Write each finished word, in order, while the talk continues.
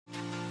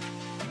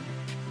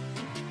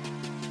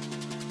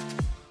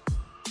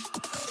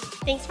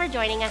Thanks for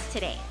joining us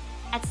today.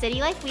 At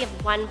City Life, we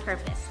have one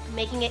purpose,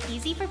 making it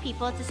easy for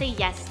people to say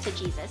yes to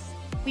Jesus.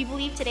 We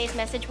believe today's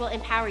message will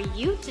empower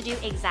you to do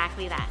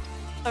exactly that.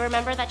 But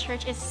remember that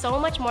church is so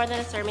much more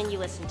than a sermon you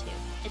listen to.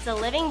 It's a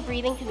living,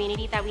 breathing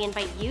community that we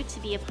invite you to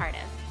be a part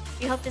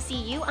of. We hope to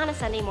see you on a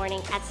Sunday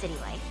morning at City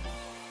Life.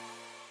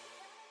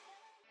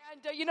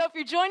 And if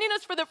you're joining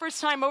us for the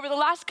first time, over the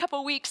last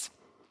couple weeks,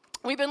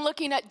 we've been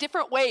looking at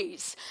different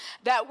ways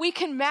that we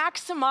can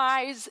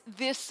maximize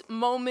this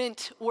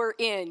moment we're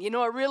in.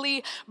 A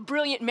really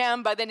brilliant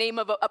man by the name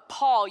of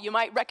Paul. You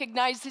might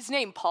recognize his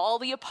name, Paul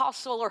the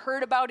Apostle, or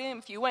heard about him.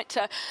 If you went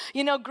to,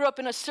 grew up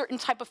in a certain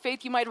type of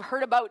faith, you might have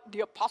heard about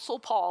the Apostle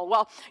Paul.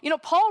 Well,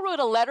 Paul wrote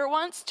a letter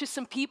once to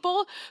some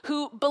people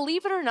who,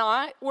 believe it or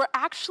not, were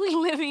actually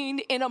living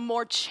in a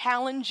more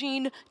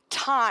challenging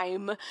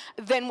time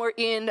than we're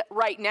in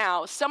right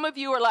now. Some of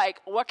you are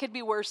like, what could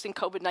be worse than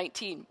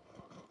COVID-19?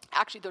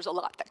 Actually, there's a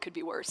lot that could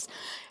be worse.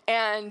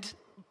 And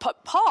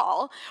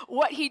Paul,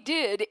 what he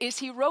did is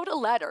he wrote a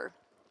letter.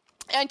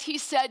 And he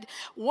said,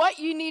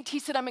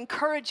 I'm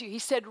encouraging you. He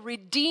said,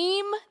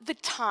 redeem the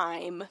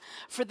time,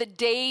 for the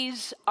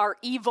days are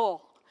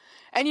evil.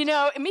 And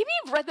maybe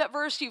you've read that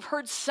verse, you've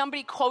heard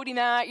somebody quoting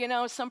that,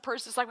 some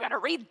person's like, we gotta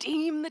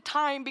redeem the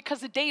time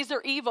because the days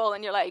are evil.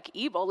 And you're like,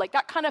 evil? Like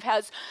that kind of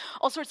has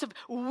all sorts of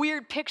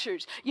weird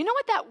pictures. You know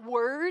what that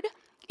word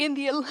in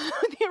the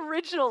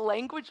original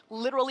language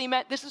literally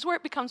meant? This is where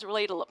it becomes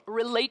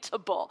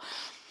relatable.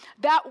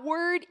 That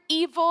word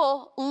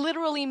evil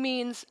literally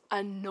means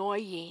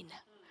annoying.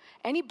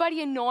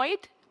 Anybody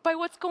annoyed by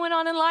what's going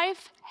on in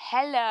life?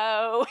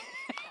 Hello.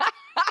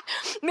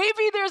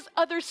 Maybe there's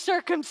other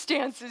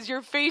circumstances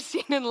you're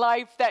facing in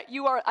life that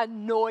you are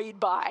annoyed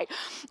by.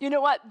 You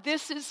know what?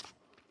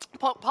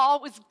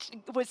 Paul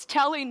was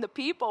telling the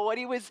people what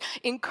he was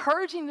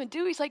encouraging them to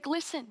do. He's like,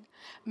 listen,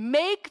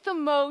 make the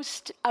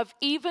most of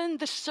even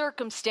the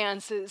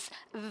circumstances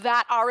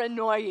that are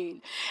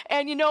annoying.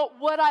 And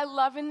what I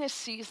love in this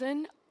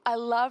season? I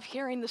love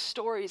hearing the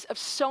stories of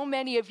so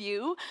many of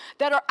you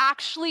that are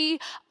actually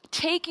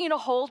taking a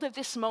hold of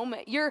this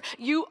moment.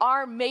 You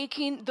are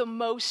making the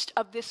most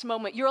of this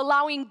moment. You're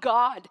allowing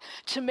God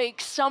to make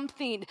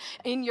something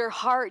in your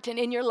heart and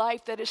in your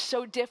life that is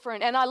so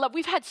different. And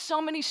we've had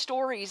so many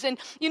stories. And,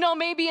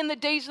 maybe in the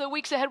days or the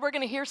weeks ahead, we're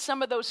going to hear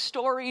some of those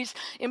stories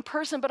in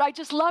person. But I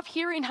just love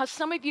hearing how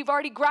some of you have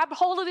already grabbed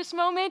hold of this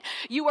moment.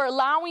 You are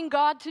allowing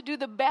God to do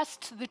the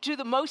best, to do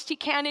the most he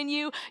can in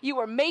you. You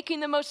are making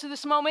the most of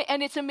this moment.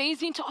 And it's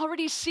amazing to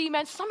already see,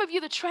 man, some of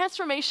you, the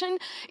transformation,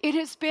 it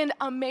has been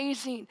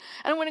amazing.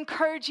 And I want to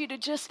encourage you to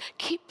just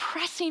keep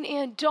pressing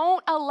in.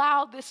 Don't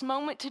allow this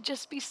moment to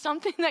just be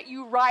something that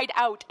you ride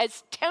out,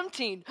 as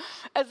tempting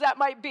as that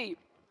might be.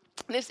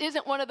 This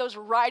isn't one of those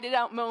ride it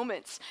out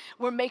moments.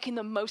 We're making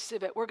the most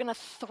of it. We're going to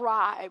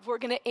thrive. We're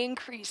going to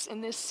increase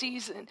in this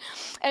season.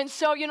 And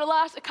so,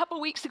 a couple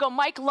weeks ago,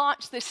 Mike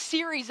launched this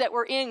series that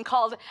we're in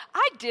called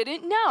I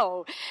Didn't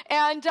Know.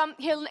 And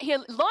he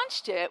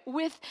launched it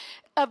with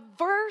a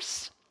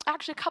verse,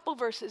 actually a couple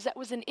verses, that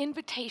was an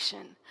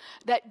invitation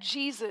that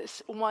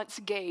Jesus once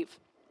gave.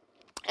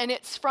 And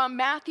it's from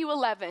Matthew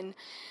 11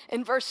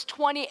 in verse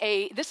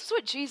 28. This is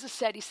what Jesus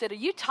said. He said, are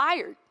you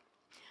tired?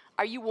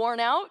 Are you worn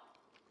out?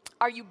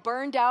 Are you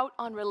burned out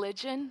on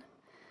religion?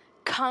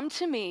 Come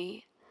to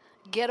me,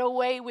 get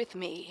away with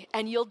me,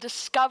 and you'll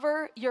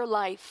discover your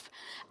life.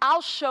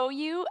 I'll show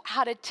you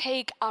how to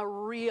take a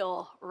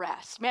real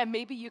rest. Man,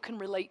 maybe you can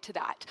relate to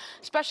that,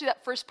 especially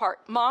that first part.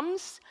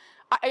 Moms,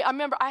 I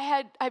remember I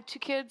have two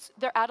kids.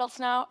 They're adults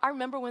now. I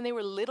remember when they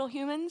were little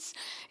humans,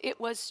 it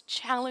was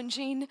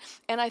challenging.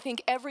 And I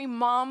think every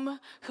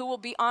mom who will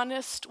be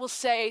honest will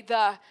say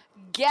the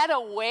get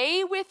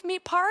away with me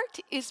part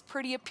is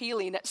pretty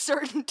appealing at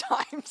certain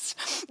times.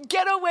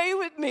 Get away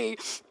with me.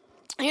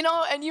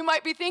 And you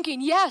might be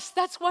thinking, yes,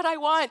 that's what I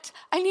want.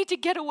 I need to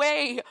get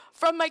away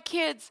from my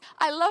kids.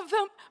 I love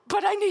them,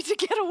 but I need to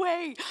get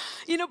away.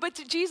 But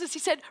to Jesus, he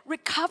said,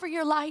 recover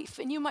your life.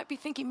 And you might be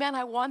thinking, man,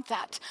 I want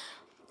that.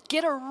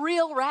 Get a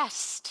real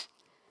rest.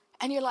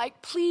 And you're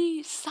like,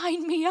 please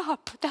sign me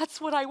up. That's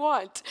what I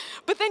want.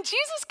 But then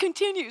Jesus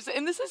continues,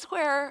 and this is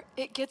where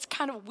it gets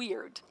kind of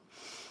weird.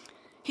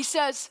 He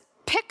says,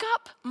 pick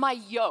up my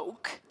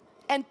yoke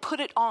and put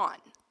it on.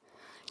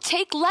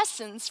 Take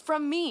lessons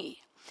from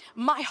me.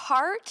 My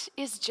heart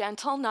is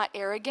gentle, not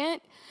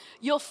arrogant.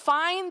 You'll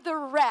find the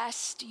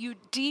rest you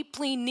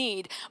deeply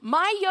need.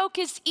 My yoke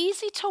is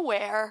easy to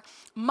wear.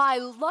 My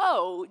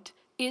load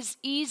is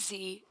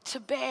easy to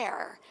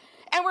bear.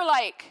 And we're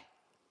like,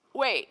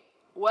 wait,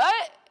 what?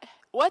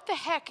 What the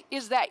heck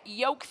is that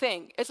yoke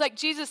thing? It's like,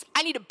 Jesus,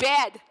 I need a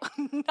bed,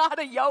 not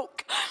a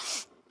yoke.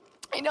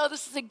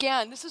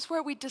 This is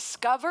where we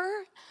discover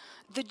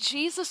the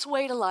Jesus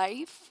way to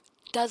life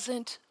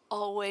doesn't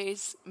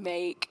always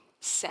make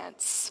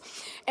sense.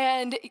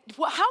 And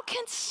how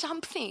can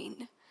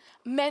something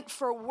meant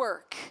for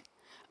work,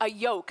 a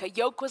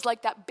yoke was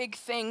like that big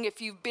thing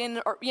if you've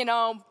been,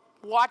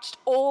 watched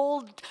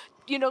old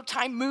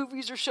time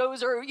movies or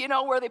shows or,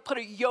 where they put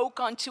a yoke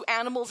onto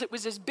animals. It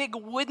was this big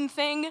wooden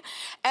thing.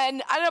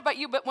 And I don't know about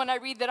you, but when I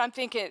read that, I'm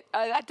thinking,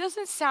 that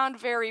doesn't sound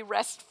very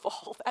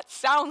restful. That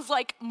sounds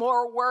like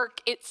more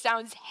work. It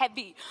sounds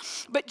heavy.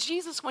 But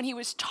Jesus, when he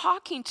was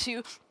talking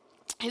to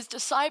his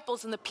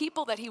disciples and the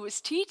people that he was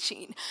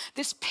teaching,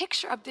 this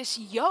picture of this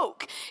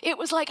yoke, it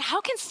was like, how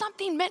can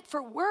something meant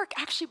for work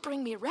actually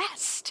bring me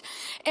rest?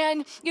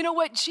 And you know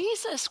what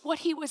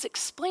he was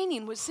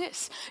explaining was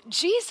this: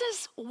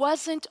 Jesus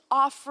wasn't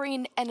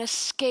offering an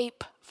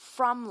escape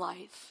from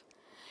life.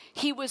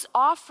 He was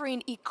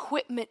offering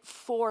equipment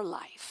for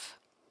life.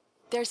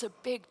 There's a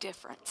big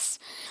difference.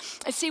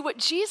 And see, what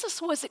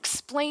Jesus was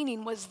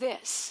explaining was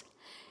this: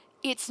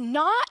 it's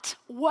not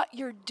what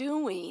you're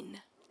doing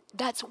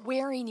that's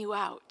wearing you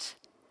out.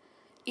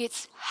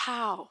 It's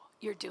how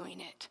you're doing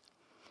it.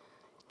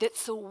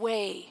 That's the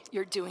way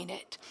you're doing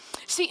it.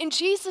 See, in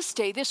Jesus'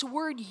 day, this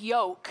word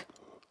yoke,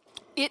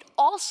 it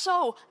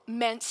also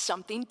meant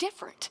something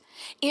different.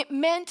 It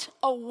meant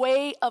a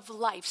way of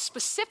life.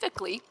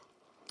 Specifically,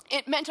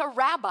 it meant a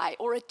rabbi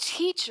or a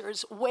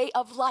teacher's way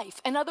of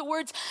life. In other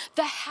words,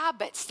 the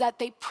habits that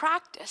they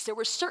practiced. There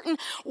were certain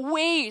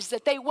ways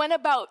that they went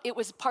about. It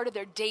was part of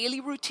their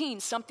daily routine,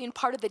 something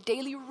part of the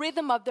daily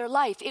rhythm of their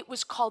life. It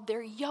was called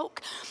their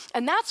yoke.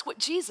 And that's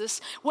what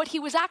he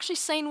was actually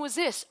saying was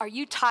this: are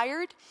you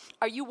tired?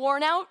 Are you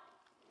worn out?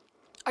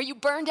 Are you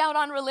burned out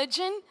on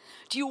religion?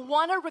 Do you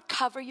want to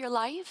recover your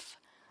life?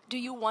 Do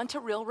you want a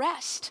real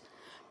rest?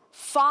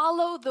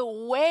 Follow the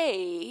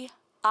way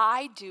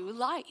I do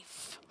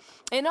life.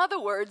 In other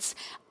words,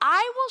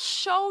 I will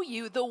show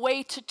you the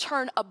way to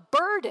turn a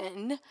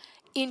burden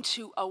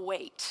into a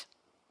weight.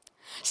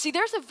 See,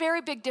 there's a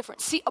very big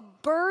difference. See, a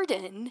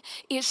burden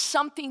is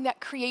something that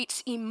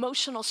creates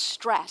emotional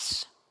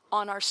stress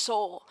on our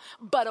soul.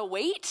 But a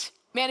weight,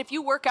 man, if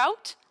you work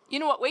out, you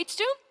know what weights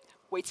do?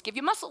 Weights give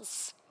you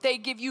muscles. They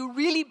give you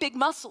really big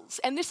muscles.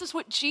 And this is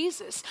what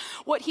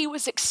he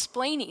was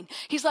explaining.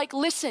 He's like,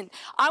 listen,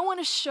 I want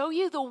to show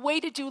you the way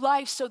to do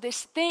life. So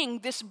this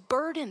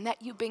burden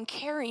that you've been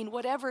carrying,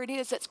 whatever it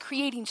is that's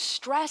creating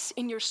stress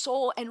in your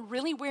soul and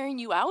really wearing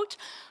you out,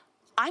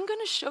 I'm going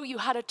to show you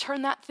how to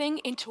turn that thing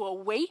into a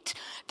weight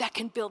that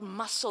can build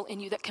muscle in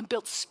you, that can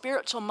build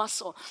spiritual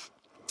muscle,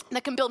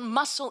 that can build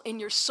muscle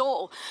in your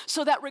soul,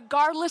 so that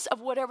regardless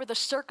of whatever the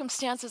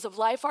circumstances of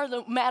life are,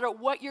 no matter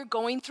what you're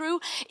going through,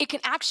 it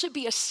can actually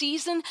be a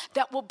season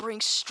that will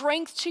bring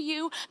strength to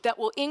you, that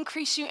will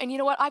increase you. And you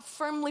know what? I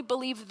firmly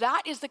believe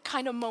that is the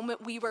kind of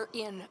moment we were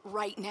in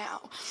right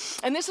now.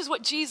 And this is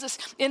what Jesus,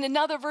 in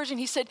another version,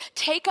 he said,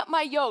 take up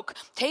my yoke.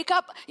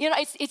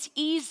 It's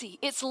easy.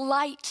 It's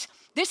light.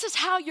 This is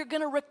how you're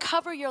going to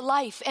recover your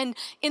life. And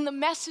in the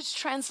Message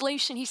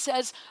translation, he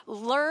says,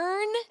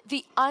 learn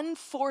the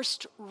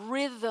unforced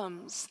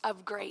rhythms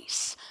of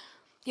grace.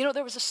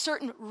 There was a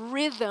certain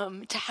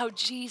rhythm to how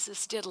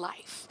Jesus did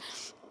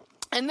life.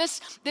 And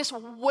this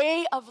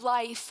way of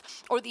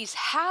life, or these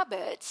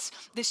habits,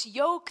 this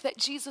yoke that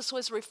Jesus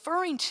was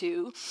referring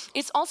to,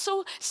 it's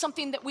also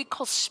something that we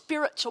call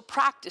spiritual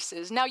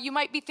practices. Now, you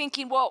might be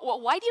thinking, well,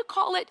 why do you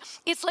call it?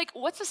 It's like,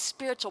 what's a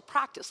spiritual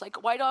practice?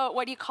 Like, why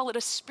do you call it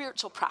a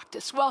spiritual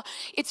practice? Well,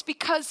 it's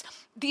because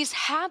these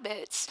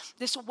habits,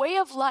 this way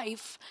of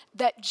life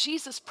that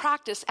Jesus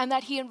practiced and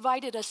that he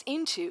invited us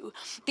into,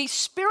 these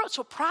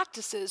spiritual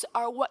practices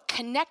are what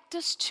connect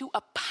us to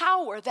a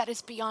power that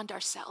is beyond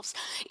ourselves.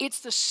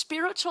 It's the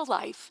spiritual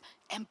life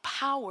and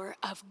power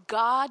of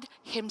God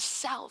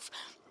himself.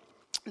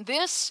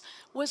 This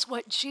was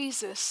what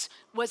Jesus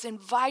was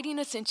inviting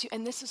us into,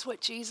 and this is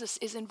what Jesus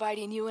is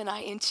inviting you and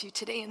I into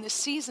today in this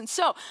season.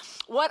 So,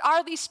 what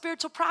are these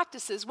spiritual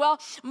practices? Well,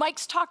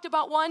 Mike's talked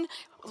about one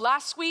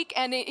last week,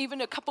 and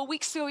even a couple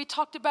weeks ago, he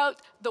talked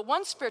about the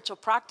one spiritual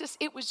practice.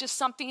 It was just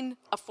something,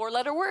 a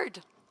 4-letter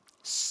word.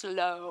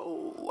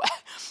 Slow.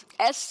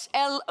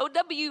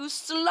 S-L-O-W,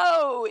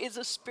 slow is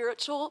a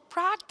spiritual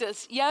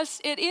practice. Yes,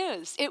 it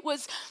is. It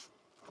was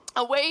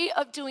a way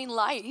of doing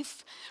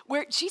life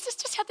where Jesus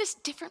just had this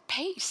different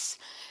pace.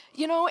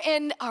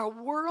 And our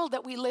world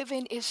that we live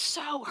in is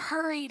so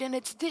hurried, and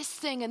it's this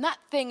thing and that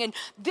thing and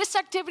this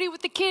activity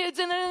with the kids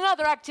and then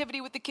another activity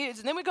with the kids.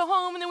 And then we go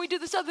home and then we do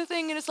this other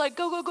thing, and it's like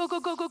go, go, go,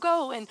 go, go, go,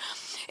 go.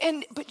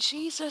 But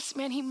Jesus,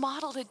 man, he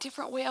modeled a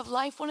different way of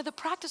life. One of the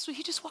practices,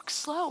 he just walked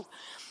slow.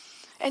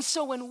 And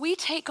so when we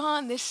take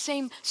on this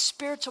same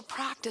spiritual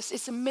practice,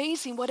 it's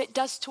amazing what it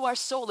does to our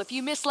soul. If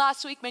you missed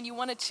last week, man, you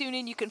want to tune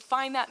in, you can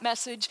find that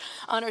message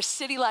on our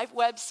City Life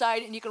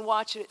website and you can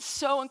watch it. It's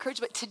so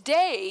encouraging. But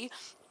today,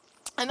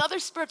 another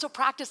spiritual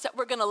practice that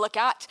we're going to look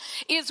at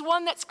is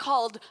one that's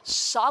called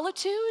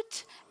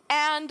solitude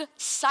and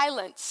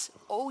silence.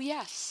 Oh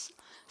yes,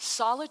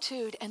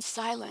 solitude and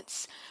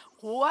silence.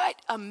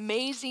 What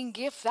amazing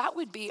gift that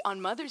would be on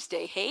Mother's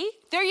Day. Hey,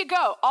 there you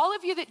go. All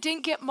of you that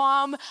didn't get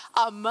mom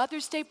a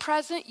Mother's Day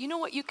present, you know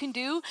what you can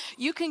do?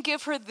 You can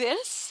give her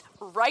this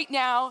right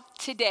now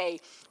today,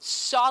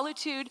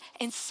 solitude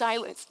and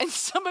silence. And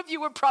some of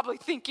you are probably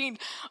thinking,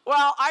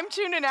 well, I'm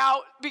tuning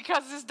out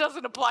because this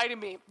doesn't apply to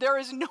me. There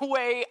is no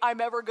way I'm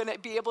ever going to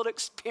be able to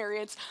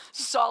experience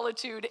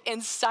solitude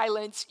and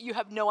silence. You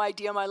have no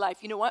idea my life.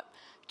 You know what?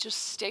 Just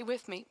stay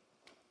with me.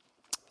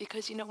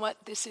 Because you know what?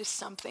 This is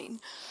something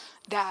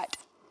that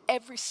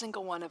every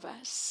single one of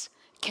us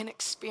can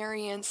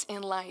experience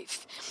in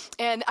life.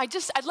 And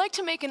I'd like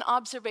to make an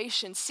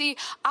observation. See,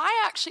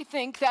 I actually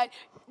think that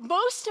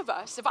most of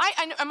us,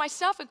 and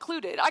myself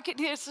included,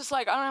 it's just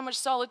like, I don't have much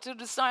solitude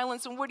and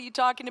silence, and what are you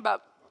talking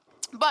about?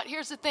 But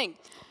here's the thing.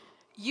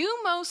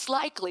 You most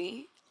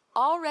likely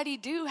already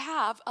do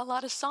have a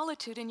lot of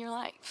solitude in your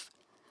life.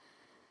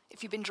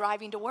 If you've been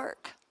driving to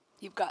work,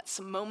 you've got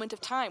some moment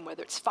of time,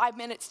 whether it's 5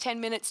 minutes,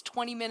 10 minutes,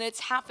 20 minutes,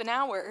 half an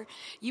hour,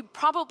 you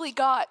probably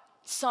got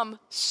some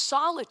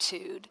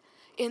solitude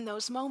in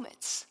those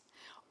moments.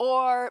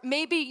 Or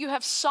maybe you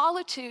have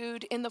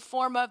solitude in the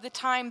form of the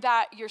time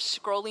that you're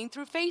scrolling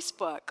through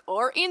Facebook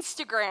or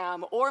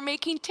Instagram or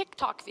making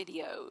TikTok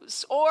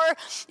videos, or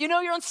you're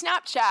on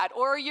Snapchat,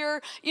 or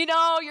you're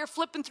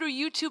flipping through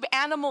YouTube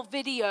animal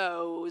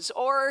videos,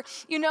 or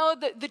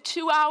the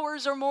 2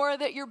 hours or more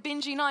that you're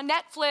binging on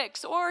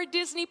Netflix or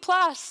Disney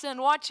Plus and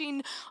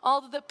watching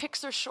all of the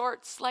Pixar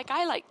shorts like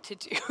I like to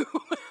do.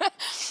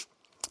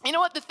 You know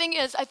what the thing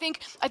is? I think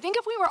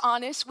if we were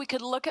honest, we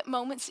could look at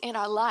moments in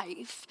our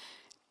life,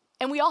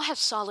 and we all have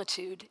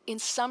solitude in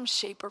some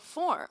shape or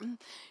form.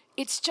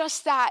 It's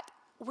just that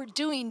we're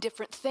doing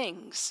different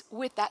things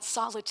with that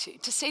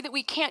solitude. To say that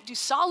we can't do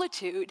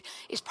solitude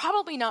is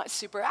probably not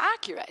super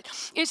accurate.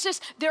 It's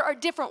just there are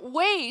different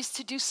ways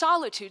to do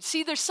solitude.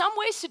 See, there's some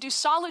ways to do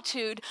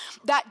solitude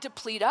that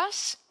deplete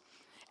us.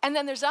 And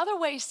then there's other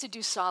ways to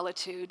do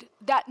solitude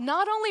that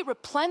not only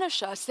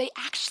replenish us, they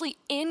actually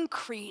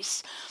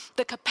increase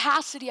the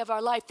capacity of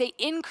our life. They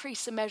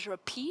increase the measure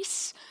of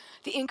peace.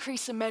 They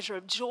increase the measure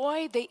of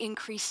joy. They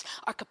increase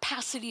our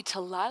capacity to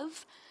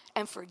love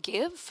and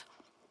forgive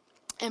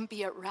and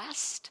be at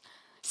rest.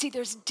 See,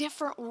 there's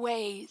different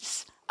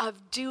ways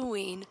of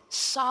doing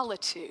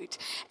solitude.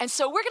 And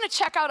so we're going to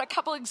check out a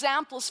couple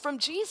examples from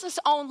Jesus'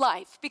 own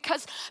life,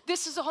 because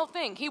this is the whole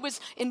thing. He was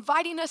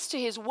inviting us to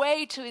his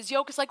way, to his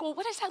yoke. It's like, well,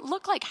 what does that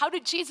look like? How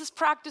did Jesus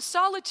practice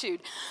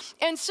solitude?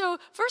 And so,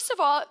 first of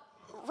all,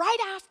 right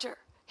after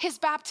his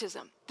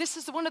baptism, this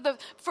is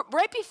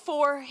right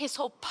before his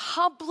whole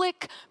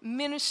public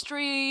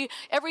ministry,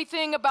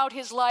 everything about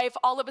his life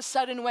all of a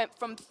sudden went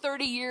from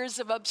 30 years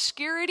of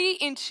obscurity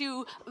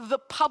into the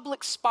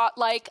public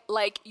spotlight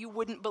like you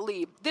wouldn't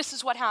believe. This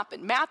is what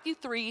happened. Matthew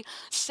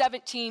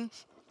 3:17,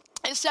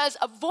 it says,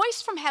 "A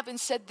voice from heaven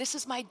said, 'This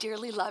is my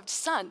dearly loved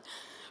son,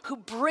 who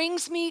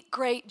brings me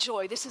great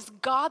joy.'" This is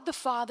God the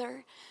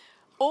Father.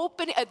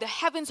 The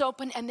heavens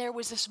open, and there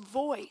was this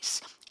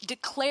voice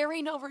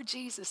declaring over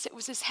Jesus. It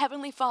was his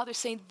heavenly Father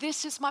saying,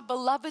 "This is my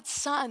beloved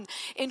Son,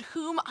 in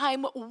whom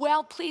I'm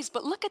well pleased."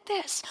 But look at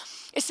this.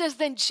 It says,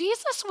 "Then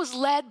Jesus was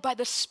led by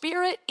the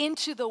Spirit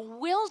into the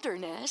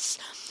wilderness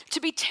to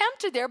be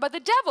tempted there by the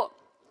devil.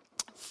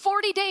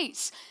 40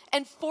 days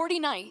and 40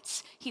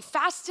 nights. He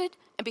fasted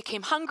and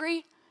became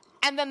hungry,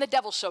 and then the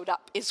devil showed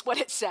up," is what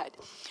it said.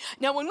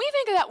 Now, when we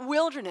think of that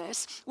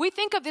wilderness, we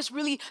think of this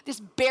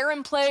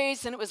barren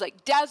place, and it was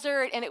like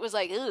desert, and it was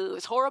like, it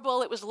was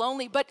horrible, it was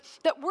lonely. But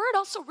that word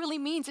also really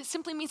it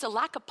simply means a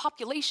lack of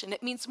population.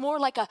 It means more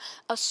like a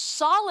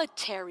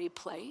solitary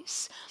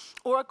place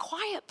or a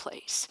quiet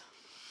place.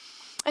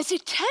 And see,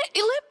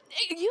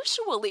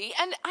 usually,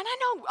 and I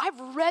know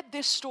I've read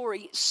this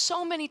story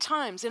so many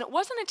times, and it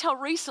wasn't until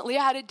recently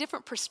I had a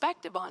different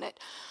perspective on it.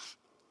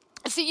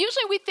 See,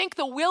 usually we think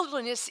the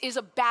wilderness is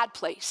a bad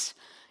place.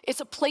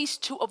 It's a place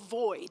to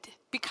avoid,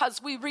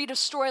 because we read a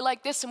story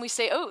like this and we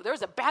say, oh,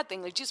 there's a bad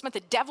thing. Like Jesus met the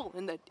devil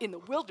in the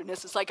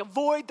wilderness. It's like,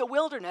 avoid the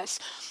wilderness.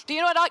 Do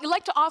you know what? I'd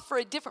like to offer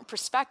a different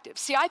perspective.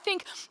 See, I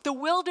think the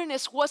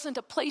wilderness wasn't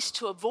a place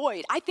to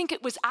avoid. I think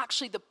it was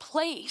actually the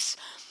place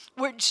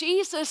where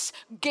Jesus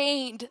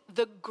gained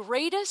the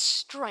greatest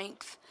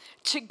strength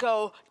to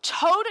go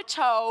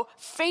toe-to-toe,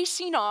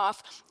 facing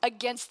off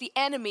against the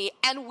enemy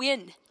and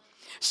win.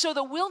 So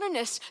the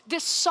wilderness,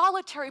 this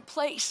solitary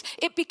place,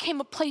 it became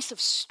a place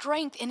of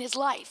strength in his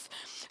life.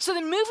 So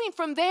then moving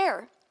from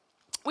there,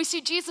 we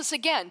see Jesus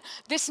again.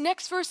 This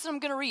next verse that I'm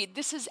going to read,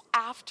 this is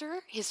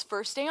after his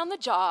first day on the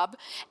job,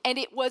 and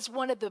it was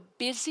one of the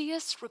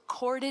busiest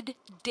recorded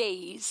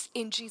days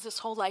in Jesus'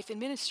 whole life in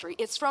ministry.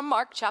 It's from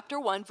Mark chapter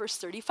 1, verse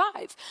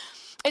 35.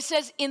 It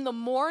says, "In the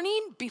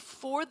morning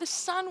before the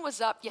sun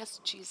was up," yes,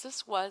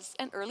 Jesus was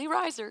an early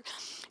riser,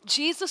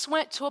 "Jesus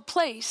went to a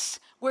place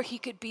where he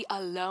could be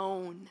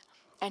alone,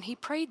 and he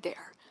prayed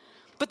there."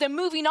 But then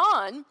moving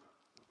on,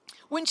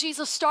 when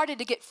Jesus started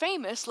to get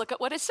famous, look at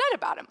what it said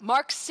about him.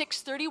 Mark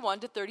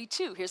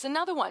 6:31-32. Here's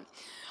another one.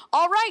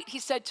 "All right," he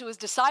said to his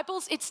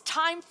disciples, "it's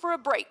time for a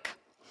break.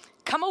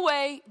 Come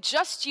away,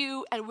 just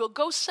you, and we'll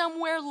go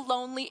somewhere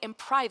lonely and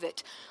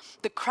private.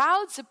 The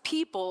crowds of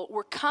people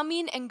were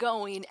coming and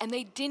going, and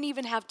they didn't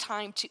even have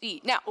time to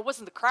eat. Now, it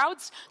wasn't the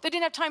crowds that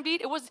didn't have time to eat.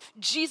 It was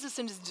Jesus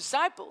and his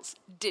disciples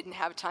didn't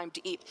have time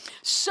to eat.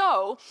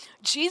 So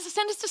Jesus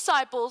and his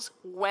disciples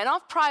went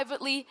off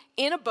privately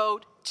in a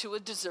boat to a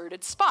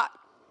deserted spot.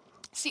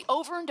 See,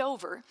 over and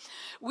over,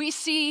 we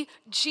see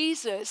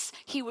Jesus,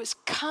 he was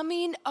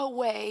coming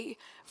away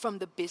from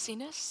the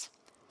busyness,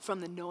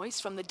 from the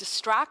noise, from the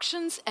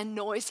distractions and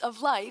noise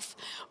of life.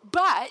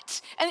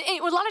 And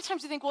a lot of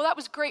times you think, well, that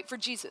was great for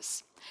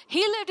Jesus. He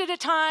lived at a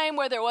time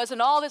where there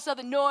wasn't all this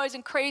other noise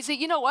and crazy.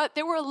 You know what?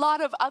 There were a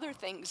lot of other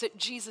things that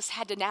Jesus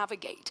had to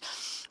navigate.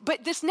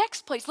 But this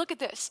next place, look at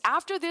this.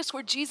 After this,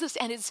 where Jesus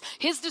and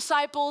his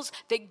disciples,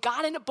 they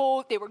got in a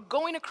boat. They were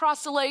going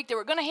across the lake. They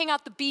were going to hang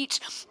out the beach.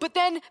 But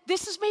then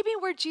this is maybe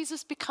where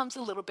Jesus becomes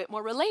a little bit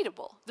more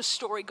relatable. The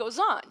story goes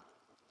on.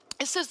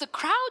 It says the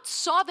crowd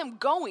saw them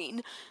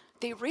going.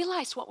 They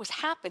realized what was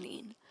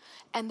happening,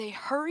 and they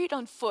hurried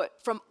on foot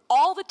from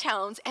all the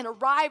towns and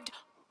arrived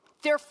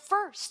there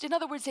first. In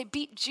other words, they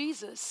beat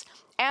Jesus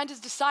and his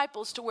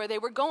disciples to where they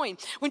were going.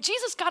 When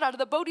Jesus got out of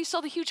the boat, he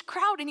saw the huge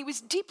crowd, and he was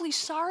deeply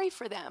sorry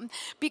for them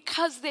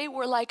because they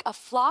were like a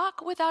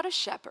flock without a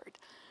shepherd.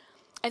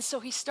 And so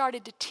he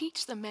started to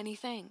teach them many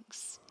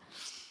things.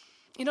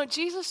 You know,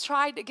 Jesus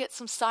tried to get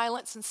some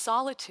silence and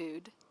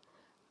solitude,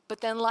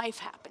 but then life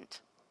happened.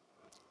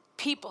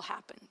 People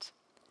happened.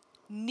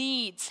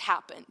 Needs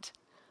happened.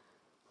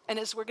 And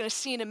as we're going to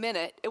see in a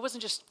minute, it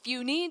wasn't just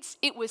few needs,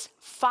 it was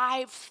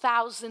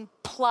 5,000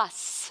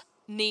 plus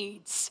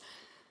needs.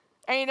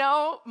 And you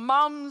know,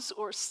 moms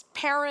or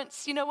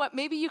parents, you know what,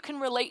 maybe you can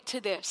relate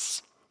to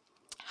this.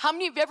 How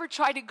many of you ever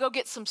tried to go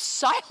get some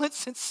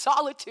silence and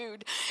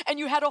solitude, and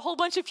you had a whole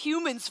bunch of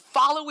humans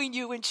following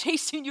you and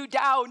chasing you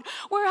down?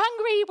 We're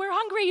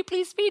hungry,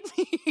 please feed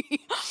me.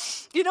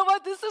 You know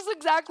what? This is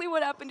exactly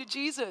what happened to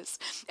Jesus.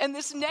 And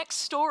this next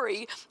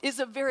story is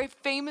a very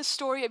famous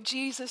story of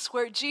Jesus,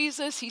 where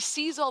Jesus, he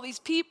sees all these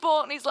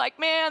people, and he's like,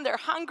 man, they're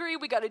hungry,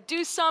 we got to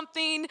do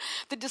something.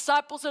 The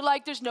disciples are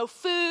like, there's no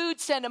food,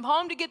 send them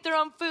home to get their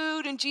own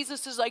food. And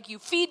Jesus is like, you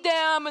feed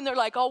them. And they're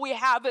like, all we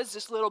have is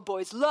this little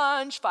boy's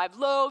lunch, 5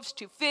 loaves,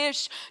 2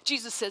 fish.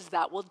 Jesus says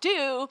that will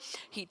do.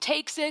 He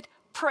takes it,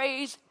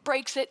 prays,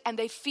 breaks it, and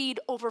they feed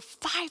over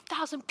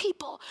 5,000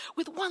 people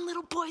with one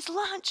little boy's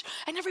lunch.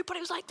 And everybody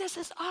was like, this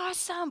is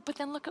awesome. But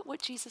then look at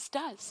what Jesus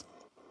does.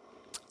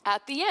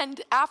 At the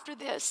end, after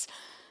this,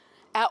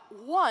 at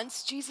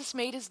once, Jesus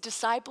made his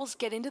disciples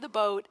get into the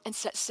boat and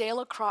set sail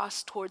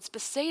across towards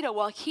Bethsaida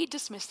while he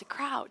dismissed the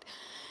crowd.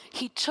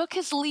 He took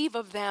his leave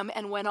of them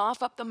and went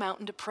off up the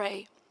mountain to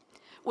pray.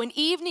 When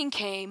evening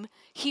came,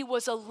 he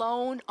was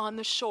alone on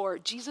the shore.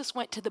 Jesus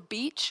went to the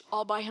beach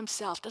all by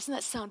himself. Doesn't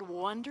that sound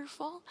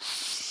wonderful?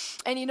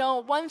 And you know,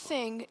 one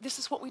thing, this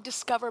is what we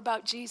discover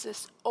about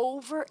Jesus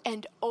over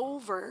and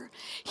over.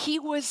 He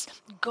was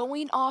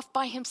going off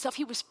by himself.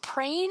 He was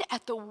praying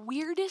at the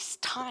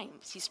weirdest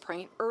times. He's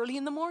praying early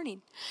in the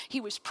morning. He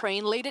was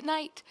praying late at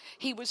night.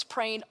 He was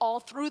praying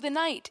all through the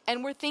night.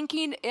 And we're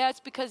thinking, yeah,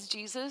 it's because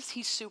Jesus,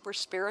 he's super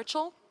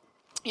spiritual.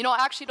 You know,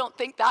 I actually don't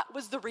think that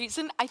was the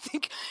reason. I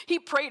think he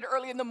prayed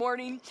early in the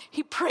morning.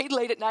 He prayed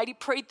late at night. He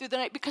prayed through the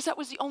night because that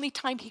was the only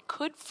time he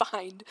could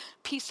find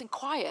peace and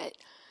quiet.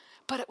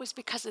 But it was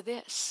because of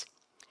this.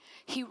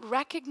 He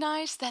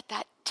recognized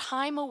that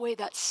time away,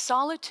 that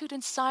solitude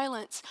and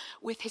silence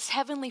with his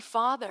heavenly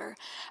Father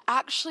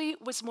actually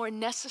was more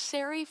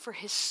necessary for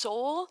his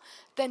soul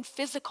than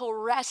physical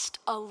rest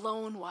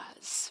alone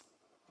was.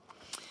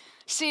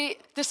 See,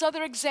 this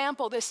other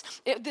example,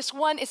 this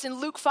one is in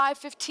Luke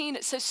 5:15.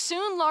 It says,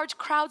 soon large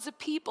crowds of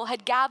people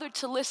had gathered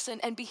to listen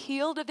and be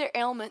healed of their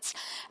ailments.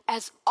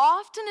 As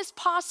often as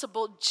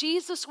possible,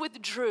 Jesus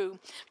withdrew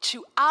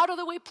to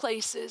out-of-the-way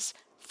places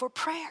for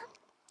prayer.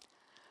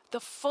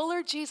 The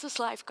fuller Jesus'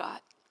 life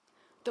got,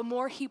 the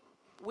more he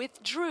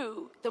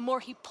withdrew, the more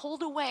he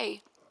pulled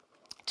away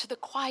to the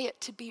quiet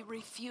to be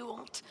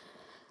refueled.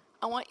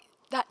 I want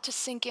that to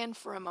sink in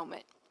for a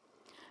moment.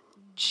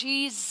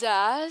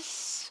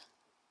 Jesus...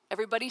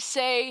 Everybody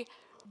say,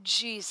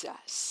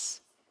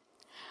 Jesus.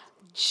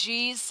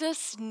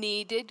 Jesus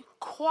needed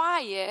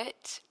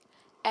quiet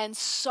and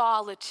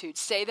solitude.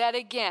 Say that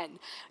again.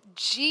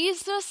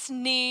 Jesus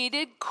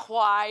needed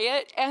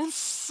quiet and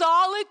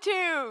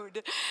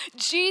solitude.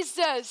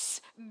 Jesus,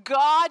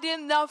 God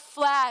in the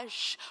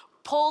flesh,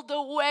 pulled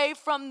away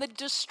from the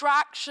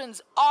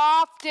distractions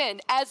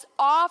often as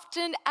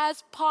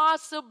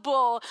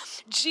possible.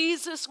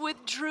 Jesus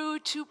withdrew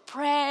to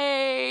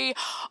pray.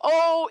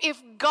 Oh,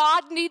 if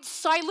God needs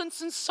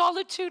silence and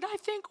solitude, I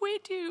think we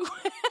do.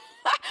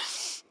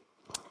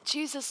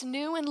 Jesus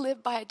knew and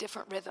lived by a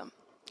different rhythm,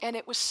 and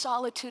it was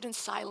solitude and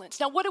silence.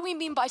 Now, what do we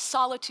mean by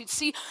solitude?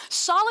 See,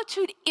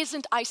 solitude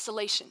isn't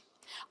isolation.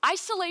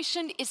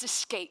 Isolation is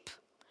escape.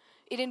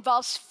 It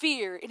involves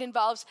fear. It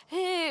involves,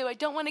 hey, I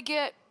don't want to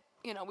get,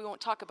 we won't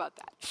talk about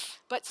that.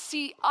 But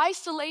see,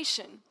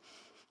 isolation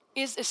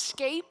is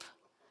escape.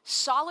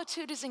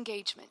 Solitude is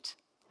engagement.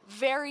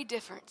 Very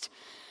different.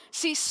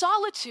 See,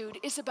 solitude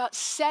is about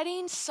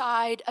setting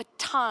aside a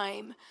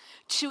time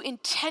to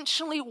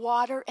intentionally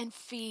water and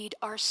feed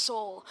our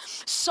soul.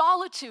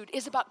 Solitude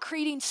is about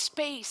creating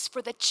space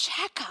for the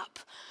checkup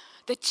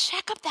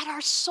that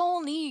our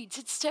soul needs.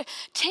 It's to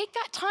take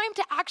that time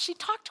to actually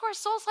talk to our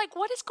souls, like,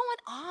 what is going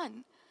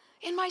on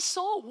in my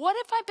soul? What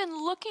have I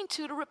been looking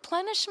to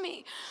replenish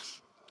me?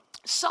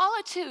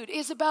 Solitude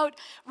is about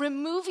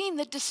removing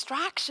the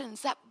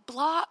distractions that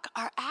block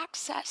our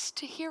access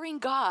to hearing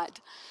God.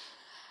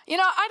 You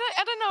know,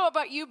 I don't know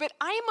about you, but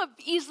I am an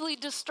easily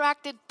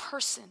distracted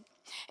person.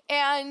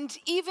 And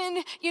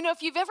even,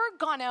 if you've ever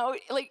gone out,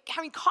 like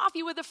having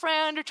coffee with a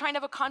friend or trying to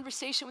have a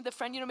conversation with a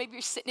friend, maybe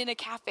you're sitting in a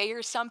cafe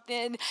or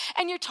something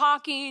and you're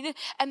talking,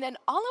 and then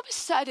all of a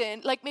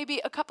sudden, like maybe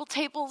a couple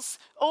tables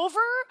over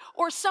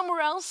or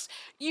somewhere else,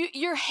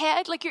 your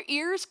head, like your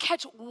ears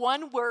catch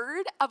one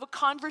word of a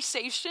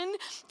conversation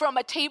from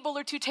a table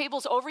or two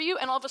tables over you,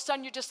 and all of a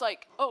sudden you're just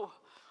like, oh,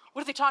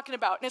 what are they talking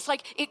about? And it's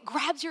like, it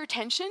grabs your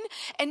attention,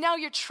 and now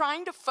you're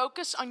trying to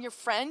focus on your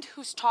friend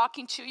who's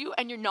talking to you,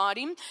 and you're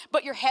nodding,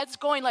 but your head's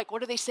going like,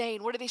 what are they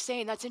saying? What are they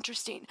saying? That's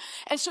interesting.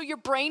 And so your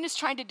brain is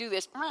trying to do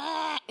this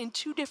in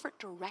two different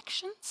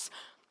directions.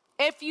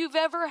 If you've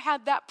ever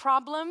had that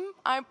problem,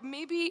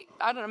 maybe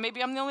I'm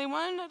the only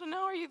one. I don't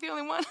know. Are you the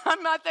only one?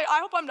 I'm not there.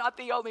 I hope I'm not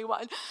the only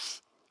one.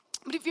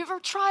 But if you've ever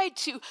tried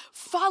to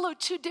follow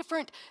two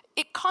different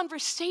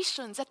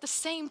conversations at the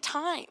same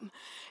time,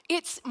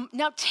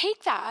 now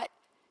take that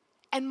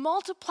and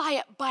multiply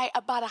it by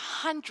about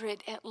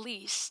 100 at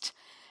least.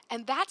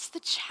 And that's the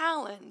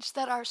challenge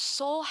that our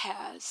soul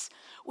has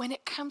when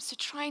it comes to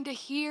trying to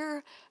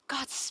hear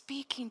God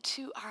speaking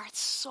to our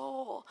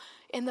soul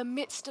in the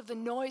midst of the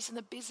noise and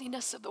the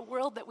busyness of the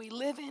world that we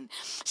live in.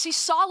 See,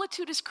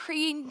 solitude is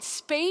creating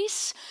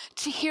space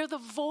to hear the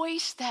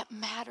voice that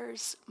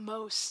matters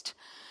most.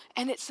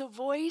 And it's the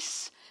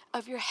voice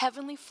of your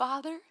Heavenly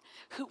Father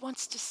who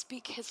wants to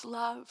speak His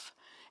love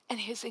and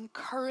His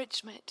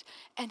encouragement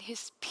and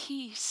His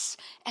peace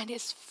and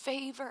His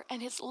favor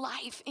and His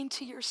life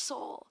into your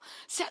soul.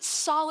 It's that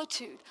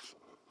solitude.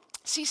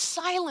 See,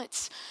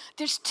 silence,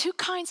 there's two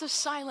kinds of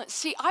silence.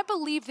 See, I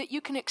believe that you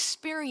can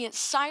experience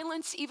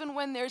silence even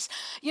when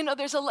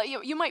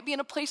you might be in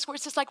a place where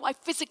it's just like, well, I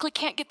physically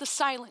can't get the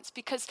silence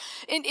because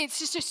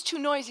it's just too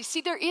noisy.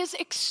 See, there is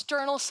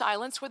external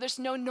silence where there's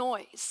no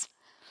noise.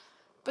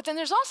 But then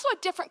there's also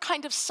a different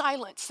kind of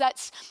silence.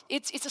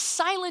 It's a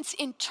silence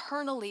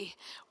internally,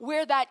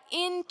 where that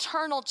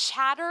internal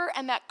chatter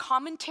and that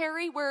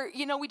commentary, where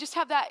we just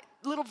have that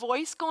little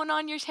voice going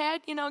on in your head.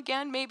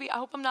 Again, maybe I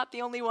hope I'm not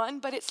the only one,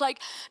 but it's like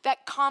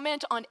that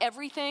comment on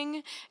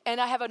everything,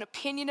 and I have an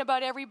opinion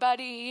about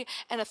everybody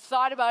and a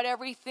thought about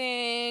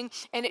everything,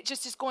 and it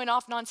just is going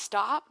off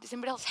nonstop. Does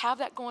anybody else have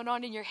that going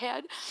on in your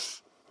head?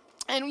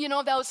 And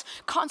those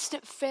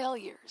constant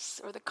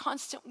failures or the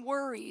constant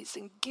worries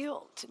and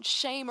guilt and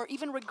shame or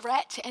even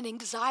regret and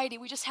anxiety,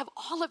 we just have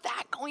all of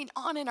that going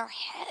on in our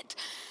head.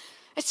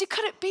 And see,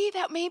 could it be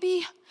that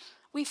maybe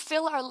we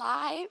fill our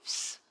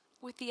lives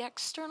with the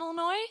external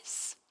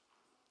noise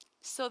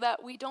so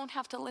that we don't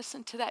have to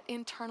listen to that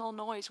internal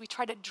noise? We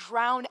try to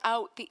drown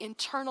out the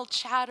internal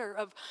chatter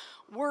of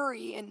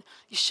worry and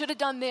you should have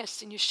done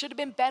this and you should have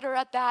been better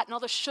at that and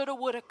all the shoulda,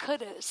 woulda,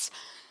 couldas.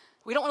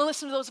 We don't want to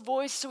listen to those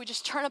voices, so we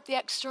just turn up the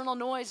external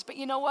noise. But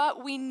you know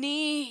what? We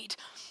need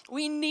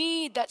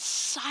that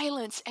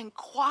silence and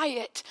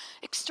quiet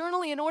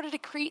externally in order to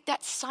create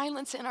that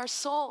silence in our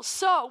soul.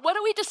 So what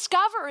do we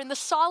discover in the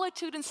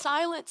solitude and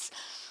silence?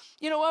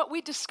 You know what?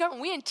 We discover,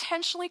 we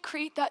intentionally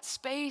create that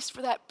space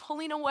for that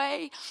pulling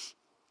away,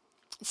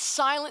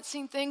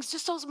 silencing things,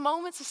 just those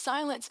moments of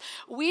silence.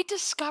 We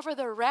discover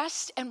the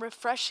rest and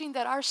refreshing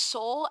that our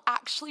soul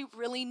actually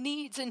really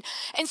needs. And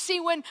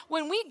see, when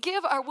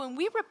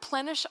we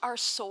replenish our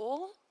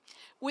soul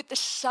with the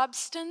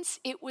substance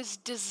it was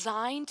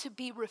designed to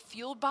be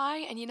refueled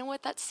by, and you know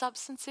what that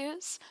substance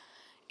is?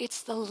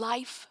 It's the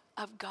life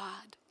of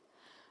God,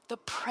 the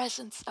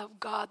presence of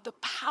God, the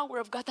power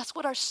of God. That's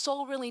what our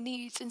soul really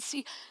needs. And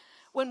see,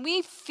 when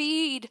we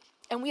feed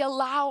and we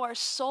allow our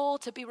soul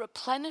to be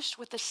replenished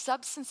with the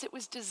substance it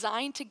was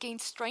designed to gain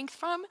strength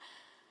from,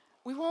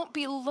 we won't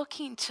be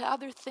looking to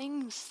other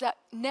things that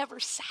never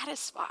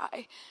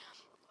satisfy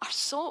our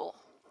soul.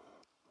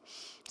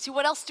 See,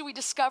 what else do we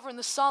discover in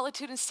the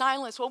solitude and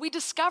silence? Well, we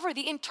discover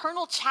the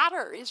internal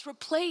chatter is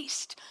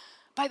replaced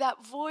by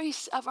that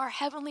voice of our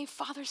Heavenly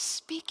Father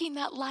speaking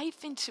that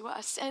life into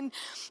us. And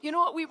you know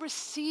what? We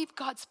receive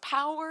God's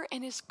power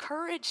and His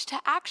courage to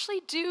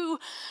actually do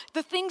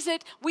the things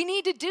that we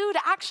need to do to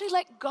actually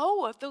let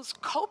go of those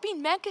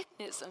coping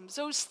mechanisms,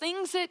 those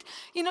things that,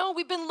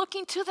 we've been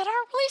looking to that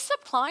aren't really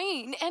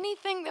supplying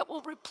anything that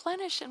will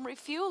replenish and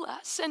refuel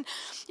us. And,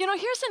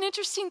 here's an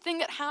interesting thing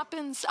that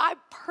happens. I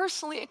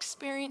personally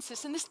experienced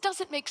this, and this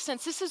doesn't make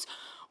sense. This is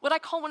what I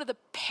call one of the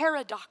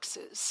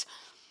paradoxes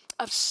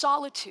of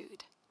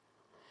solitude.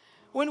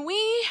 When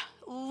we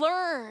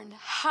learn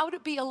how to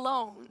be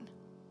alone,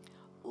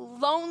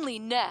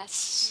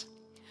 loneliness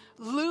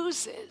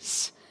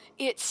loses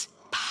its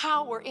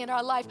power in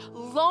our life.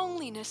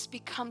 Loneliness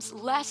becomes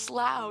less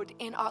loud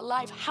in our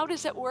life. How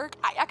does it work?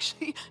 I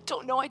actually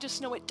don't know. I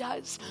just know it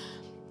does.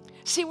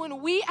 See,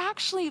 when we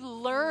actually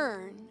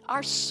learn,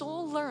 our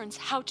soul learns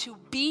how to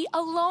be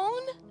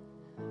alone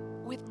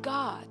with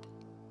God,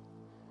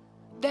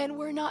 then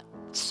we're not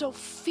so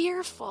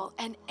fearful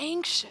and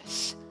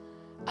anxious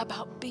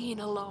about being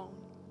alone.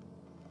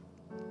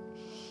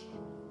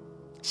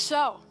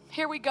 So,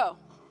 here we go.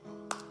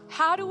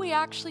 How do we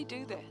actually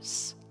do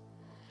this?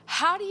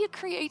 How do you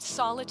create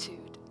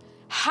solitude?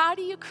 How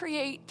do you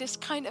create this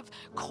kind of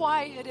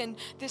quiet and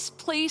this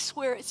place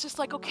where it's just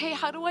like, okay,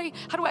 how do I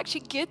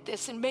actually get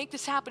this and make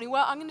this happen?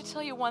 Well, I'm going to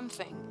tell you one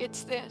thing.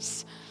 It's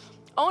this.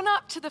 Own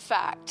up to the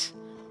fact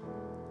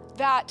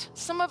that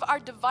some of our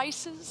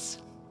devices,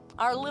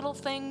 our little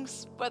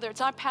things, whether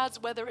it's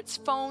iPads, whether it's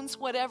phones,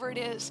 whatever it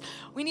is,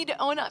 we need to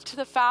own up to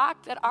the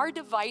fact that our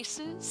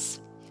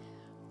devices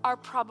are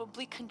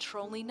probably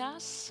controlling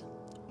us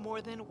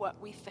more than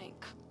what we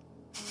think.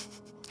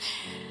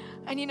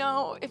 And you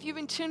know, if you've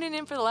been tuning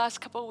in for the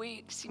last couple of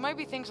weeks, you might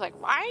be thinking like,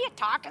 why are you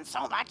talking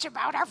so much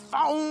about our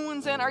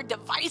phones and our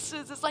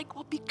devices? It's like,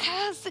 well,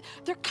 because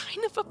they're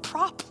kind of a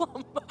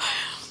problem.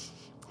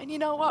 And you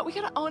know what? We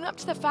got to own up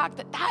to the fact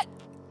that that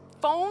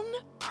phone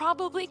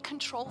probably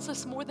controls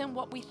us more than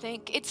what we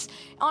think. It's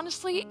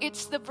honestly,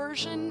 it's the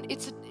version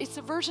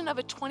of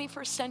a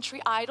 21st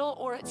century idol,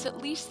 or it's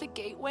at least the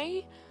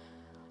gateway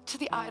to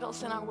the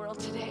idols in our world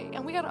today.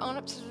 And we got to own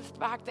up to the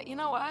fact that, you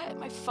know what,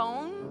 my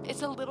phone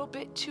is a little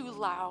bit too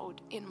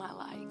loud in my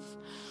life.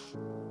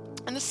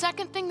 And the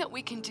second thing that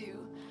we can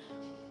do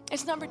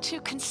is number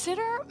 2,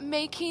 consider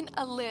making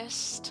a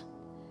list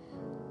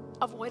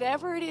of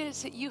whatever it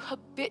is that you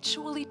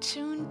habitually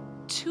tune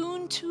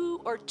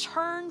to or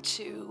turn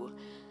to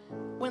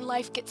when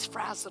life gets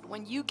frazzled,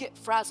 when you get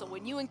frazzled,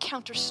 when you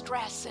encounter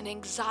stress and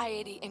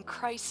anxiety and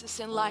crisis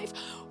in life.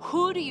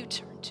 Who do you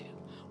turn to?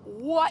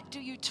 What do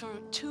you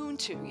tune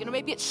to? You know,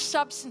 maybe it's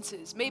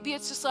substances. Maybe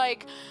it's just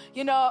like,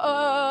 you know,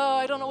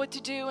 I don't know what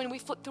to do. And we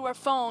flip through our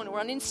phone, or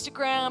on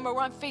Instagram, or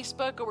we're on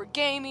Facebook, or we're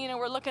gaming, or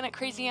we're looking at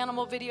crazy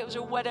animal videos,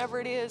 or whatever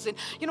it is. And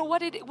you know,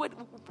 what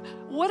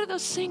are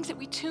those things that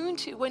we tune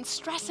to when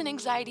stress and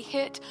anxiety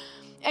hit?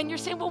 And you're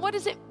saying, well, what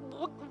is it?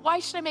 Why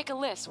should I make a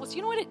list? Well,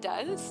 you know what it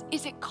does?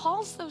 Is it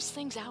calls those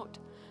things out.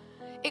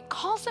 It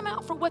calls them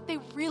out for what they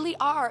really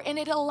are, and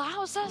it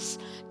allows us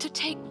to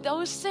take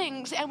those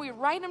things and we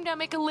write them down,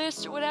 make a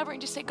list or whatever,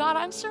 and just say, God,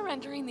 I'm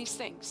surrendering these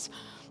things.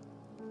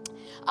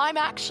 I'm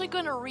actually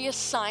going to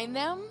reassign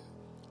them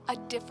a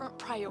different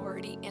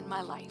priority in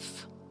my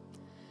life.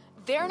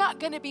 They're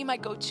not going to be my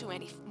go-to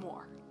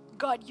anymore.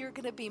 God, you're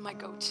going to be my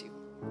go-to.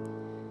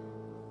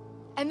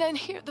 And then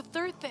here, the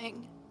third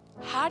thing,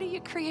 how do you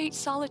create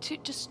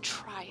solitude? Just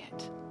try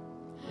it.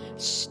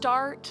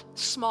 Start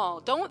small.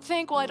 Don't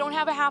think, well, I don't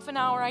have a half an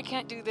hour, I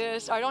can't do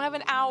this. Or I don't have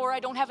an hour, I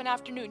don't have an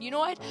afternoon. You know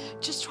what?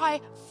 Just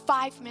try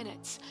 5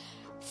 minutes.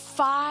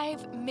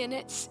 5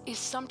 minutes is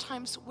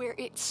sometimes where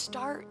it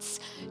starts.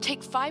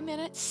 Take 5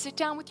 minutes, sit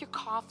down with your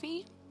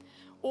coffee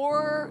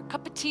or a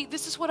cup of tea.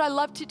 This is what I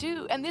love to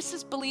do. And this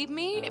is, believe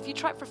me, if you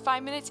try it for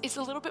 5 minutes, it's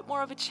a little bit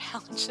more of a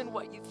challenge than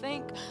what you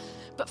think.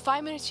 But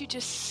 5 minutes, you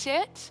just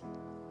sit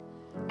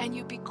and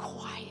you be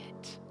quiet.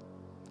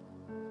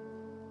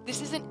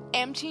 This isn't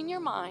emptying your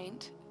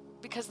mind,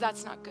 because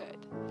that's not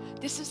good.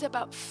 This is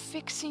about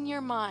fixing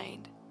your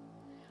mind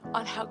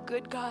on how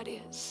good God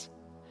is.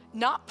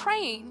 Not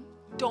praying,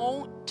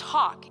 don't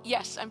talk.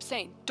 Yes, I'm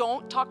saying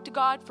don't talk to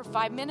God for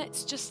 5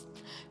 minutes. Just,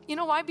 you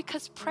know why?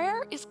 Because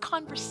prayer is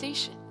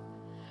conversation.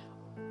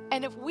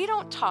 And if we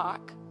don't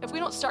talk, if we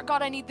don't start,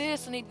 God, I need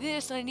this, and I need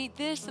this, and I need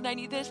this, and I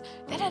need this,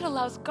 then it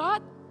allows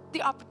God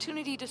the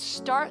opportunity to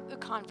start the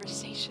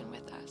conversation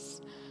with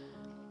us.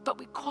 But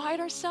we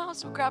quiet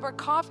ourselves, we grab our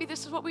coffee.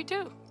 This is what we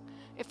do.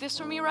 If this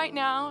were me right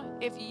now,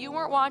 if you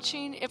weren't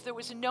watching, if there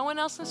was no one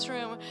else in this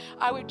room,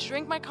 I would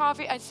drink my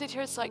coffee. I'd sit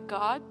here. It's like,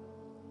 God,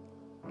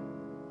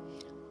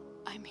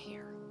 I'm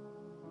here.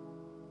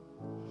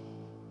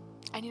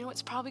 And you know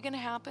what's probably going to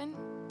happen?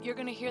 You're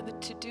going to hear the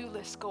to-do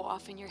list go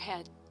off in your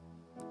head.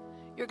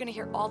 You're going to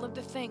hear all of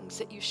the things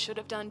that you should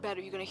have done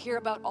better. You're going to hear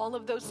about all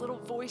of those little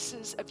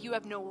voices of you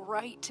have no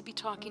right to be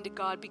talking to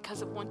God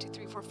because of 1, 2,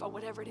 3, 4, 5,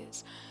 whatever it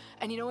is.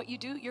 And you know what you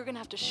do? You're going to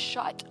have to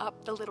shut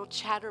up the little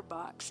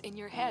chatterbox in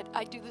your head.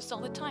 I do this all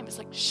the time. It's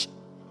like, shh,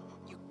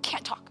 you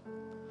can't talk.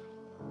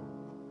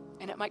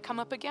 And it might come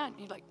up again.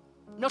 You're like,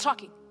 no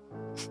talking.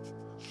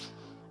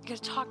 You got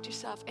to talk to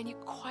yourself, and you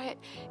quiet.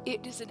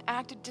 It is an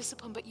act of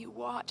discipline, but you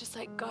walk just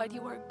like, God,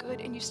 you are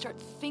good. And you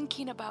start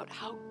thinking about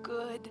how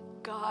good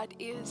God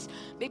is.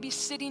 Maybe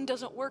sitting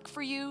doesn't work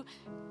for you.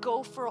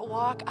 Go for a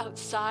walk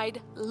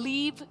outside.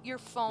 Leave your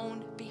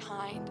phone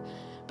behind.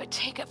 But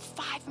take it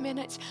 5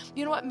 minutes.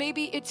 You know what?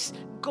 Maybe it's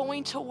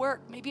going to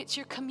work. Maybe it's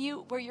your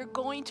commute where you're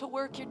going to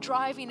work, you're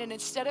driving, and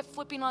instead of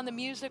flipping on the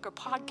music or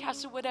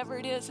podcast or whatever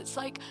it is, it's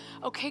like,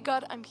 okay,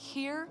 God, I'm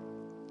here.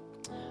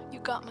 You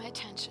got my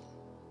attention.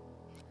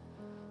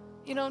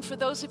 You know, and for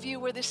those of you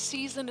where this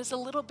season is a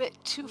little bit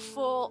too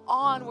full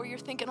on, where you're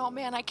thinking, oh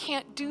man, I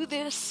can't do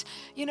this,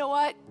 you know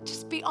what?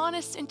 Just be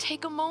honest and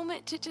take a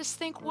moment to just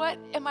think, what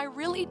am I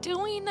really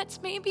doing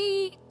that's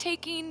maybe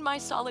taking my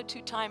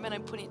solitude time and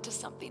I'm putting it to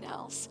something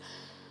else?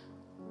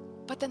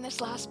 But then this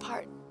last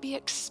part, be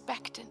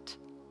expectant.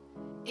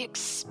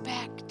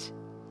 Expect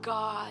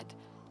God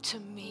to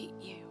meet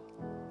you.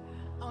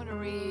 I want to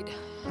read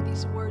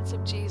these words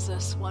of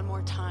Jesus one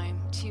more time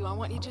to you. I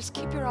want you to just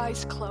keep your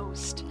eyes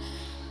closed.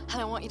 And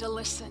I want you to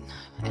listen.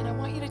 And I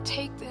want you to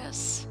take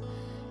this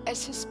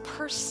as his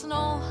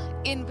personal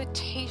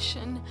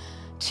invitation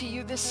to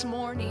you this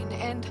morning.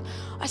 And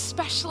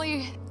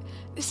especially,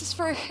 this is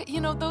for,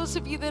 those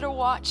of you that are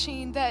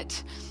watching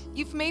that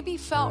you've maybe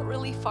felt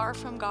really far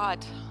from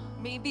God.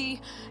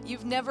 Maybe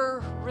you've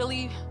never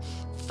really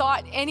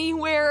thought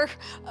anywhere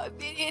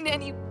in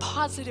any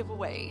positive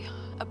way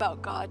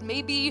about God.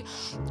 Maybe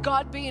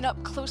God being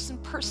up close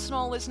and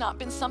personal has not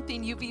been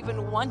something you've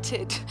even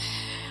wanted.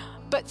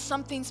 But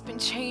something's been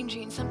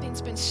changing,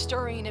 something's been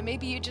stirring, and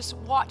maybe you just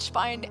watched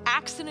by an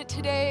accident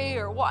today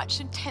or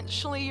watched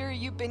intentionally, or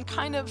you've been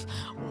kind of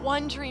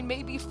wondering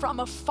maybe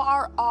from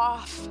afar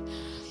off,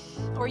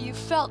 or you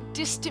felt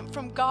distant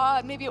from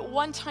God. Maybe at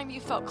one time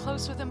you felt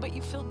close with him, but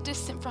you feel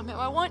distant from him.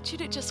 I want you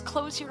to just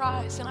close your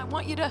eyes, and I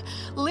want you to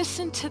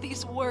listen to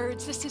these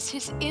words. This is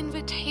his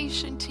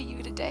invitation to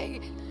you today.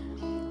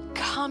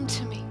 Come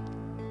to me.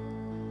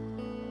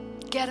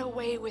 Get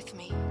away with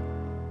me.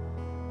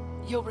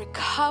 You'll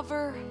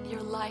recover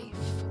your life.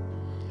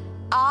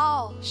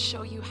 I'll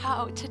show you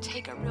how to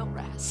take a real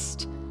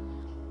rest.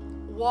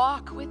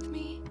 Walk with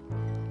me.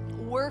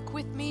 Work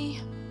with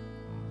me.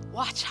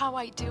 Watch how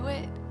I do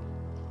it.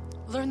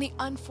 Learn the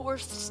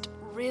unforced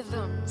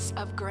rhythms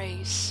of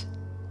grace.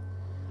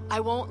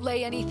 I won't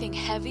lay anything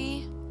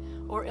heavy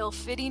or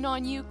ill-fitting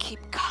on you.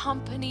 Keep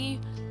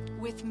company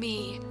with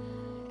me,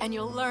 and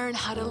you'll learn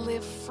how to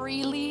live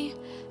freely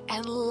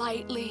and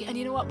lightly. And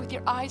you know what? With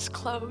your eyes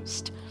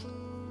closed,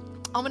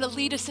 I'm going to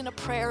lead us in a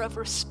prayer of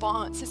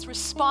response. It's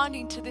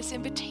responding to this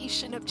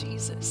invitation of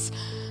Jesus,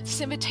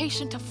 this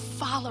invitation to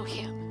follow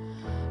him,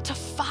 to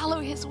follow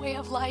his way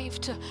of life,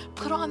 to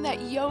put on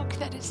that yoke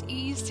that is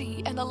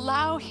easy and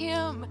allow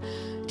him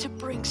to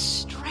bring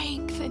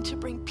strength and to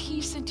bring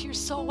peace into your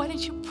soul. Why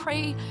don't you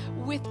pray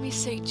with me?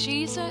 Say,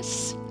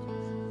 Jesus,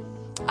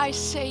 I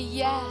say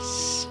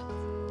yes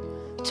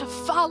to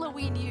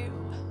following you,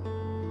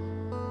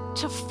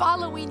 to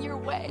following your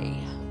way,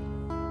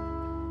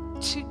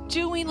 to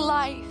doing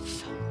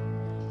life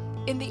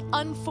in the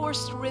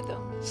unforced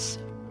rhythms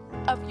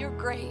of your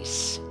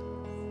grace.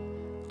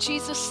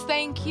 Jesus,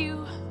 thank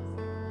you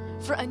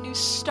for a new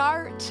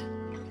start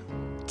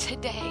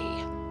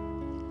today.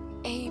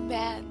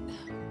 Amen.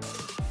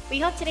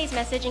 We hope today's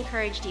message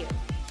encouraged you.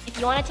 If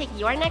you want to take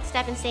your next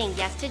step in saying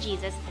yes to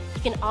Jesus,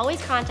 you can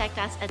always contact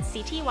us at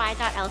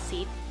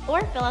cty.lc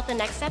or fill out the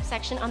next step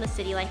section on the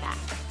City Life app.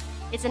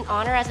 It's an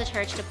honor as a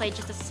church to play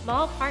just a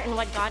small part in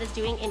what God is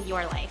doing in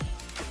your life.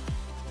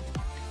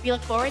 We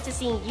look forward to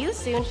seeing you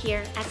soon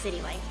here at City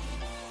Life.